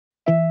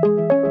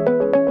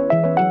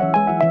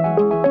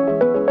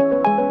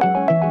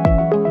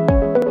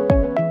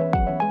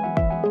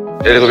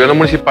El gobierno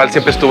municipal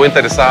siempre estuvo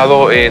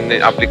interesado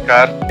en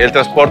aplicar el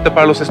transporte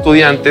para los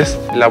estudiantes.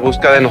 La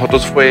búsqueda de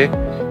nosotros fue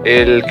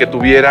el que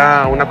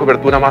tuviera una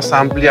cobertura más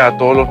amplia a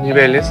todos los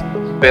niveles,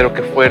 pero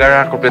que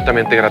fuera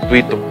completamente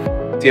gratuito.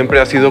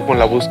 Siempre ha sido con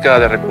la búsqueda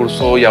de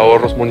recursos y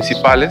ahorros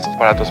municipales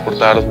para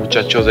transportar a los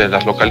muchachos de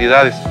las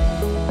localidades.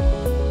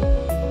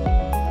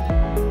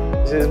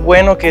 Es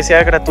bueno que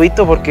sea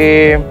gratuito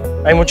porque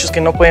hay muchos que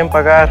no pueden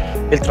pagar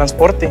el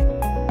transporte.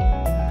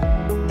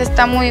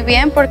 Está muy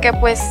bien porque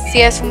pues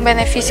sí es un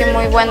beneficio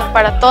muy bueno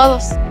para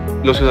todos.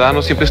 Los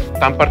ciudadanos siempre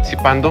están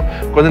participando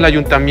con el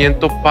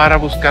ayuntamiento para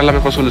buscar la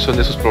mejor solución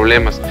de sus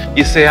problemas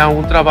y sea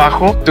un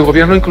trabajo de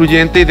gobierno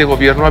incluyente y de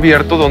gobierno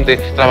abierto donde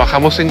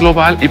trabajamos en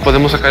global y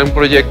podemos sacar un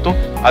proyecto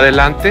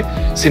adelante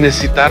sin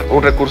necesitar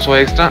un recurso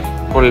extra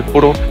con el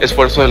puro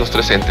esfuerzo de los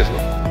tres entes,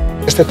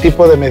 ¿no? Este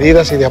tipo de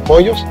medidas y de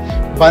apoyos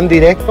van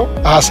directo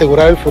a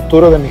asegurar el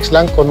futuro de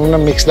Mixtlán con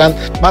un Mixtlán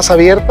más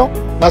abierto,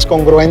 más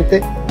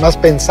congruente, más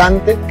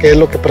pensante, que es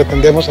lo que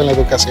pretendemos en la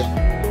educación.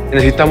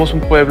 Necesitamos un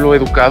pueblo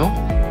educado,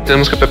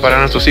 tenemos que preparar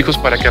a nuestros hijos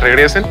para que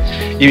regresen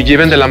y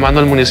lleven de la mano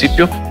al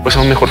municipio pues,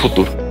 a un mejor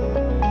futuro.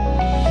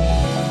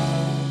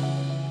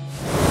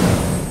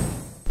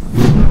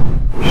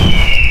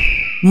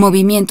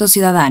 Movimiento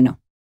Ciudadano.